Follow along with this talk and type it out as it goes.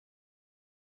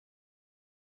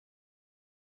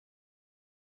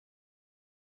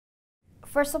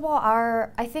First of all,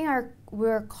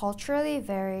 we're culturally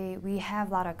we have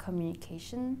a lot of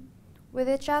communication with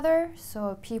each other.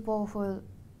 So people who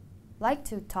like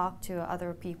to talk to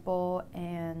other people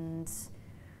and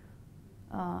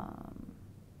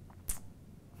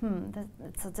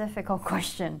that's a difficult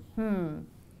question.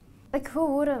 Like,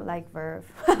 who wouldn't like Verb?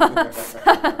 It's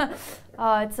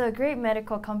a great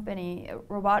medical company.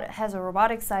 It has a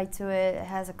robotic side to it. It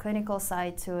has a clinical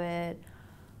side to it.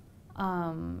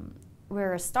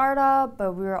 We're a startup,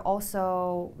 but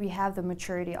we have the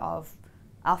maturity of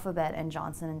Alphabet and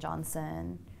Johnson &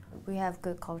 Johnson. We have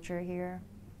good culture here,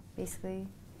 basically.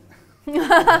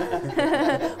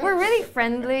 We're really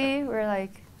friendly. We're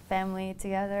like family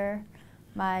together.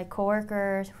 My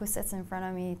coworker who sits in front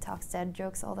of me talks dad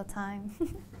jokes all the time.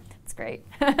 It's great.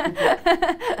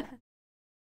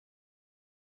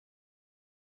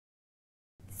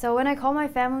 So when I call my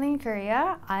family in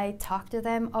Korea, I talk to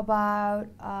them about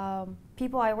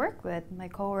people I work with, my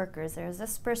coworkers. There's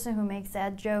this person who makes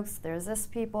dad jokes. There's this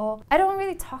people. I don't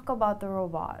really talk about the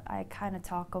robot. I kind of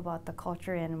talk about the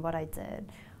culture and what I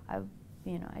did.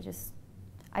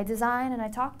 I design and I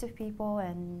talk to people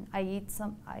and I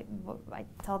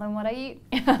tell them what I eat,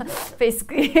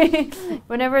 basically.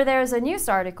 Whenever there's a news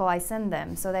article, I send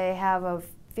them so they have a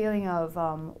feeling of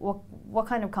what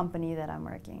kind of company that I'm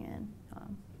working in.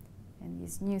 And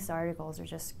these news articles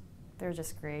they're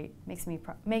just great. Make me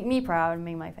proud and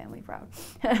make my family proud.